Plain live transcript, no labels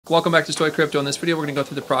Welcome back to Sui Crypto. In this video, we're going to go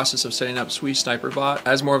through the process of setting up Sui Sniper Bot.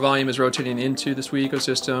 As more volume is rotating into the Sui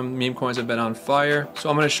ecosystem, meme coins have been on fire. So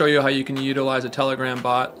I'm going to show you how you can utilize a Telegram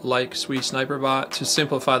bot like Sui Sniper Bot to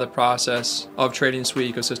simplify the process of trading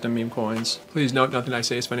Sui ecosystem meme coins. Please note, nothing I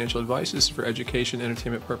say is financial advice. This is for education and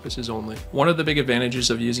entertainment purposes only. One of the big advantages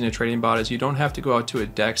of using a trading bot is you don't have to go out to a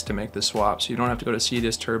DEX to make the swaps. You don't have to go to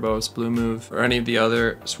Cetus, Turbos, Bluemove, or any of the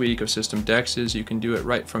other Sui ecosystem DEXs. You can do it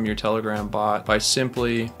right from your Telegram bot by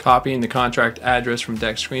simply copying the contract address from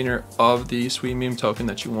DEX Screener of the Sui meme token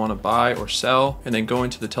that you want to buy or sell, and then going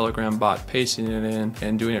to the Telegram bot, pasting it in,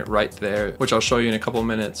 and doing it right there, which I'll show you in a couple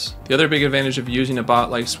minutes. The other big advantage of using a bot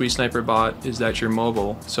like Sui Sniper Bot is that you're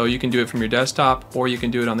mobile. So you can do it from your desktop, or you can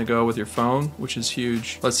do it on the go with your phone, which is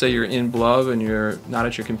huge. Let's say you're in Blove and you're not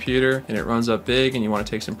at your computer and it runs up big and you want to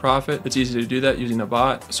take some profit. It's easy to do that using a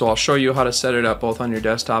bot. So I'll show you how to set it up both on your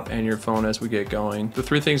desktop and your phone as we get going. The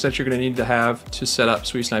three things that you're going to need to have to set up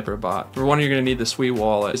Sui Sniper Bot. Number one, you're going to need the Sui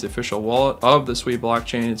wallet. It's the official wallet of the Sui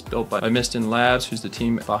blockchain. It's built by Mistin Labs, who's the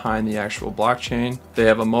team behind the actual blockchain. They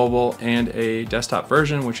have a mobile and a desktop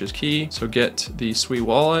version, which is key. So get the Sui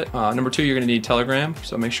wallet. Number two, you're going to need Telegram.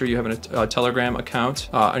 So make sure you have a Telegram account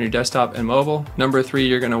on your desktop and mobile. Number three,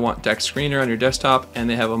 you're going to want DEX Screener on your desktop, and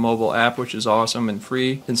they have a mobile app, which is awesome and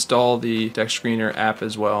free. Install the DEX Screener app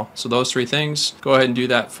as well. So those three things, go ahead and do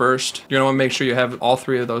that first. You're going to want to make sure you have all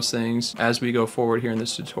three of those things as we go forward here in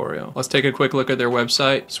this tutorial. Let's take a quick look at their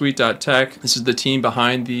website, sui.tech. This is the team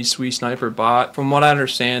behind the Sui Sniper Bot. From what I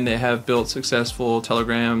understand, they have built successful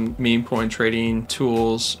Telegram meme coin trading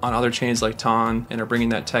tools on other chains like Ton, and are bringing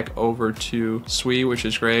that tech over to Sui, which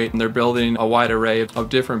is great. And they're building a wide array of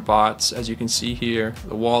different bots, as you can see here: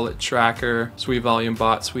 the wallet tracker, Sui volume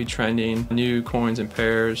bot, Sui trending, new coins and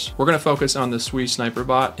pairs. We're going to focus on the Sui Sniper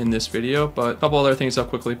Bot in this video, but a couple other things I'll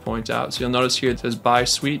quickly point out. So you'll notice here it says buy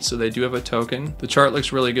Sui, so they do have a token. The chart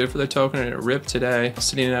looks really good for the token, and it ripped today,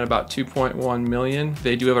 sitting at about 2.1 million.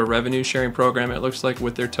 They do have a revenue sharing program, it looks like,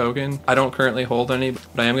 with their token. I don't currently hold any, but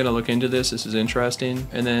I am going to look into this. This is interesting.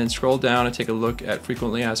 And then scroll down and take a look at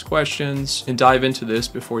frequently asked questions and dive into this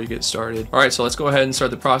before you get started. All right, so let's go ahead and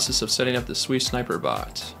start the process of setting up the Sui Sniper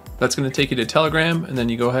Bot. That's going to take you to Telegram, and then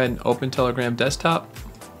you go ahead and open Telegram desktop.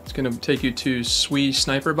 It's going to take you to Sui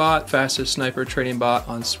Sniper Bot, fastest sniper trading bot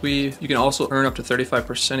on Sui. You can also earn up to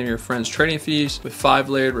 35% of your friends' trading fees with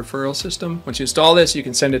 5-layered referral system. Once you install this, you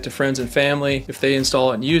can send it to friends and family. If they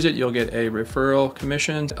install it and use it, you'll get a referral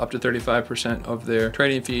commission up to 35% of their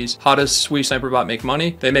trading fees. How does Sui Sniper Bot make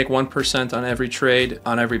money? They make 1% on every trade,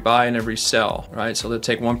 on every buy and every sell, right? So they'll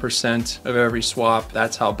take 1% of every swap.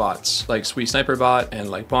 That's how bots like Sui Sniper Bot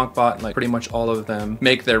and like Bonk Bot, and like pretty much all of them,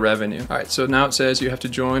 make their revenue. All right, so now it says you have to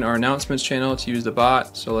join our announcements channel to use the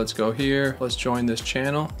bot. So let's go here. Let's join this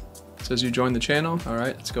channel. It says you joined the channel. All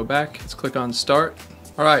right, let's go back. Let's click on start.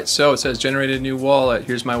 All right, so it says generated a new wallet.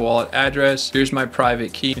 Here's my wallet address. Here's my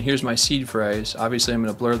private key, and here's my seed phrase. Obviously, I'm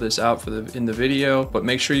going to blur this out in the video, but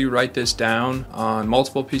make sure you write this down on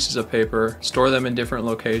multiple pieces of paper. Store them in different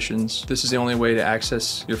locations. This is the only way to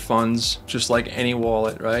access your funds, just like any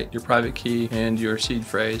wallet, right? Your private key and your seed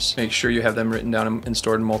phrase. Make sure you have them written down and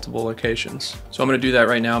stored in multiple locations. So I'm going to do that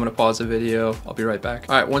right now. I'm going to pause the video. I'll be right back.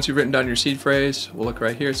 All right, once you've written down your seed phrase, we'll look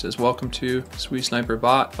right here. It says welcome to Sui Sniper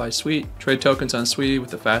Bot by Sui. Trade tokens on Sui with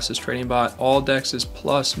the fastest trading bot. All DEXs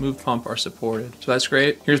plus Move Pump are supported. So that's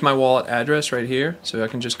great. Here's my wallet address right here. So I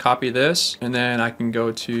can just copy this, and then I can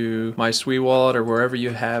go to my Sui wallet or wherever you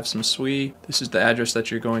have some Sui. This is the address that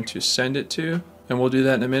you're going to send it to, and we'll do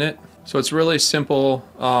that in a minute. So it's really simple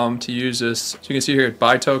to use this. So you can see here,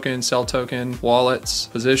 buy token, sell token, wallets,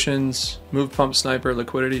 positions, Move Pump Sniper,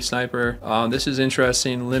 Liquidity Sniper. This is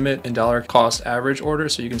interesting, limit and dollar cost average order.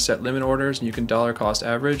 So you can set limit orders and you can dollar cost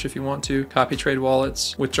average if you want to. Copy trade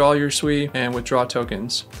wallets, withdraw your Sui, and withdraw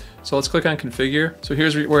tokens. So let's click on configure. So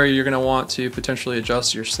here's where you're going to want to potentially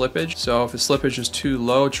adjust your slippage. So if the slippage is too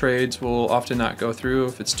low, trades will often not go through.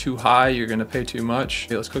 If it's too high, you're going to pay too much.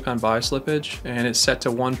 Okay, let's click on buy slippage, and it's set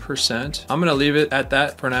to 1%. I'm going to leave it at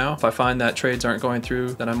that for now. If I find that trades aren't going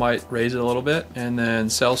through, then I might raise it a little bit. And then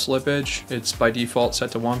sell slippage, it's by default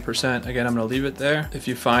set to 1%. Again, I'm going to leave it there. If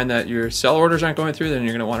you find that your sell orders aren't going through, then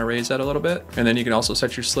you're going to want to raise that a little bit. And then you can also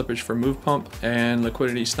set your slippage for Move Pump and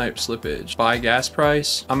Liquidity Snipe slippage. Buy gas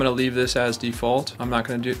price, I'm going to gonna leave this as default. I'm not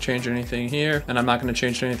gonna change anything here, and I'm not gonna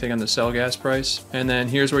change anything on the sell gas price. And then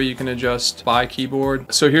here's where you can adjust buy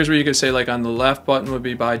keyboard. So here's where you could say, like on the left button would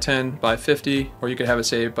be buy 10, buy 50, or you could have it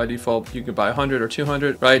say by default you could buy 100 or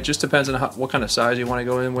 200, right? Just depends on what kind of size you want to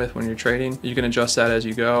go in with when you're trading. You can adjust that as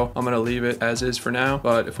you go. I'm gonna leave it as is for now,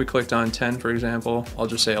 but if we clicked on 10, for example, I'll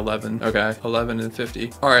just say 11. Okay, 11 and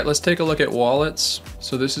 50. All right, let's take a look at wallets.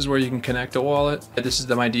 So this is where you can connect a wallet. This is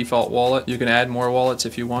my default wallet. You can add more wallets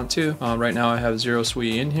if you want to. Right now I have 0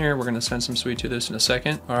 Sui in here. We're gonna send some Sui to this in a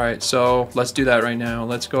second. All right, so let's do that right now.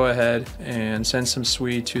 Let's go ahead and send some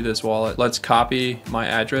Sui to this wallet. Let's copy my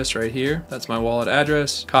address right here. That's my wallet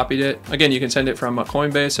address. Copied it. Again, you can send it from a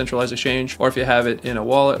Coinbase, centralized exchange, or if you have it in a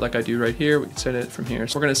wallet like I do right here, we can send it from here.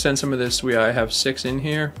 So we're gonna send some of this Sui. I have 6 in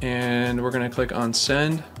here, and we're gonna click on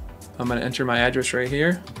send. I'm gonna enter my address right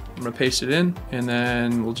here. I'm gonna paste it in, and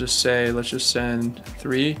then we'll just say, let's just send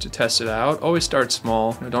 3 to test it out. Always start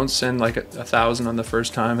small. Don't send like 1,000 on the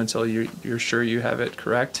first time until you're sure you have it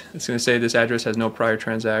correct. It's gonna say this address has no prior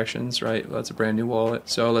transactions, right? Well, that's a brand new wallet.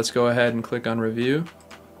 So let's go ahead and click on review.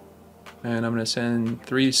 And I'm gonna send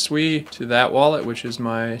 3 Sui to that wallet, which is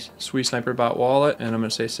my Sui Sniper Bot wallet. And I'm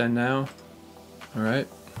gonna say send now. All right.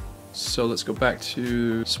 So let's go back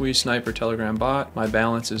to Sui Sniper Telegram bot. My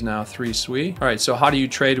balance is now 3 Sui. All right, so how do you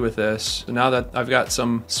trade with this? So now that I've got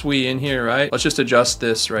some Sui in here, right? Let's just adjust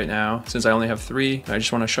this right now since I only have 3. I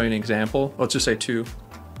just want to show you an example. Let's just say 2.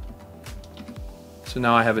 So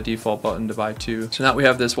now I have a default button to buy 2. So now we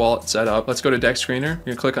have this wallet set up. Let's go to Deck Screener. You're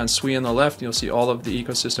gonna click on Sui on the left, and you'll see all of the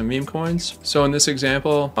ecosystem meme coins. So in this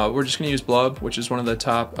example, we're just gonna use Blub, which is one of the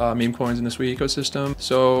top meme coins in the Sui ecosystem.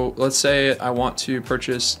 So let's say I want to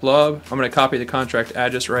purchase Blub. I'm gonna copy the contract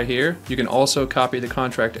address right here. You can also copy the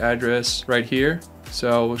contract address right here.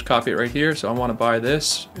 So we'll copy it right here. So I want to buy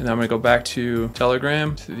this, and I'm going to go back to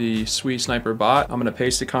Telegram, to the Sui Sniper bot. I'm going to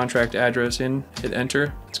paste the contract address in, hit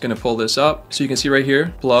enter. It's going to pull this up. So you can see right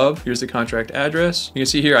here, Blub, here's the contract address. You can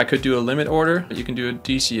see here, I could do a limit order, but you can do a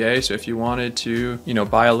DCA. So if you wanted to,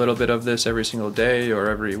 buy a little bit of this every single day or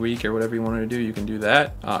every week or whatever you wanted to do, you can do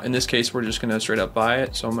that. In this case, we're just going to straight up buy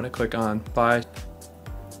it. So I'm going to click on buy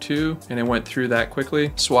 2, and it went through that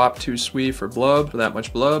quickly. Swap 2 Sui for Blub, for that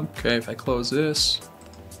much Blub. Okay, if I close this,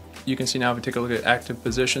 you can see now if we take a look at active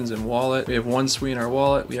positions in wallet, we have 1 Sui in our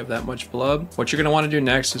wallet, we have that much Blub. What you're gonna wanna do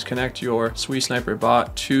next is connect your Sui Sniper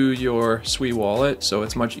bot to your Sui wallet, so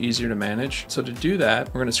it's much easier to manage. So to do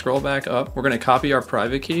that, we're gonna scroll back up, we're gonna copy our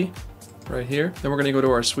private key right here. Then we're gonna go to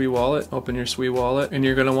our Sui wallet, open your Sui wallet, and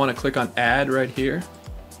you're gonna wanna click on add right here,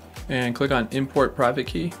 and click on import private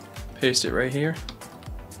key, paste it right here.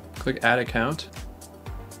 Click add account,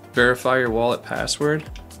 verify your wallet password,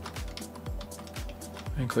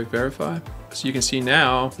 and click verify. So you can see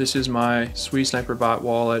now, this is my Sui Sniper Bot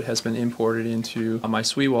wallet has been imported into my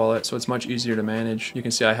Sui wallet, so it's much easier to manage. You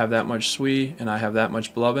can see I have that much Sui and I have that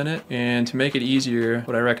much Blub in it. And to make it easier,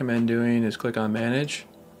 what I recommend doing is click on manage,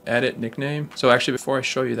 edit nickname. So actually, before I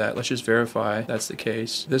show you that, let's just verify that's the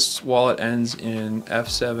case. This wallet ends in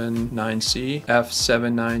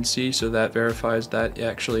F79C, so that verifies that it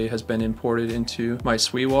actually has been imported into my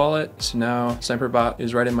Sui wallet. So now SniperBot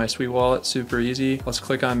is right in my Sui wallet, super easy. Let's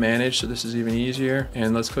click on manage, so this is even easier.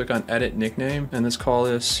 And let's click on edit nickname, and let's call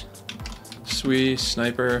this Sui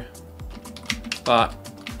Sniper Bot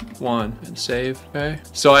 1 and save. Okay,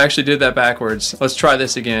 so I actually did that backwards. Let's try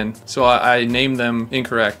this again. So I named them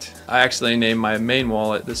incorrect. I actually named my main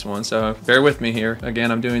wallet this one, so bear with me here.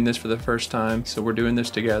 Again, I'm doing this for the first time, so we're doing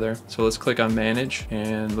this together. So let's click on manage,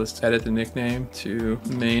 and let's edit the nickname to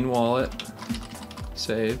main wallet,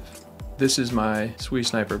 save. This is my Sui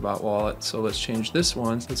Sniper Bot wallet, so let's change this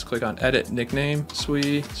one. Let's click on edit nickname,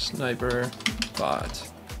 Sui Sniper Bot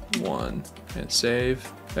 1, and save.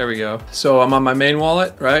 There we go. So I'm on my main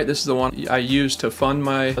wallet, right? This is the one I use to fund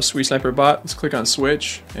my Sui Sniper Bot. Let's click on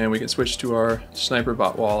switch, and we can switch to our Sniper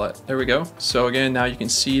Bot wallet. There we go. So again, now you can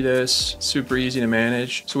see this, super easy to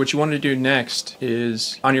manage. So what you want to do next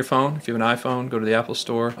is on your phone, if you have an iPhone, go to the Apple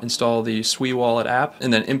Store, install the Sui Wallet app,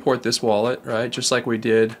 and then import this wallet, right? Just like we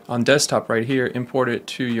did on desktop right here, import it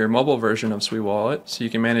to your mobile version of Sui Wallet, so you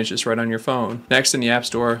can manage this right on your phone. Next, in the App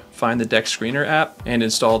Store, find the Deck Screener app and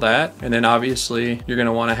install that. And then obviously, you're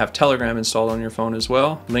gonna want to have Telegram installed on your phone as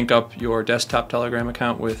well. Link up your desktop Telegram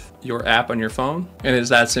account with your app on your phone. And it's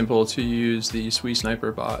that simple to use the Sui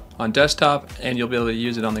Sniper Bot on desktop, and you'll be able to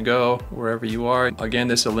use it on the go wherever you are. Again,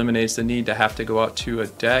 this eliminates the need to have to go out to a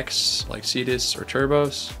DEX like Cetus or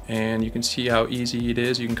Turbos. And you can see how easy it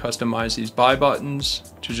is. You can customize these buy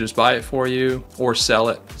buttons to just buy it for you or sell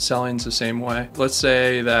it. Selling's the same way. Let's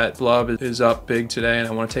say that Blub is up big today and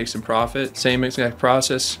I want to take some profit. Same exact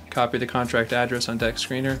process. Copy the contract address on Deck Screener.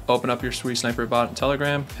 screener. Open up your Sui Sniper Bot in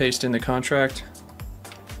Telegram, paste in the contract,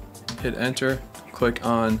 hit enter, click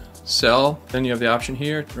on sell. Then you have the option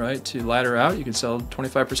here, right, to ladder out. You can sell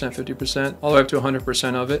 25%, 50%, all the way up to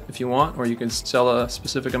 100% of it if you want, or you can sell a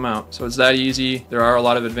specific amount. So it's that easy. There are a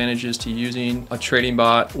lot of advantages to using a trading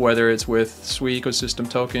bot, whether it's with Sui ecosystem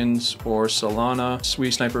tokens or Solana.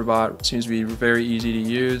 Sui Sniper Bot seems to be very easy to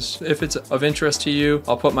use. If it's of interest to you,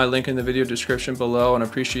 I'll put my link in the video description below, and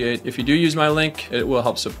appreciate if you do use my link. It will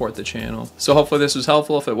help support the channel. So hopefully this was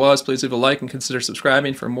helpful. If it was, please leave a like and consider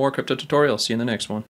subscribing for more crypto tutorials. See you in the next one.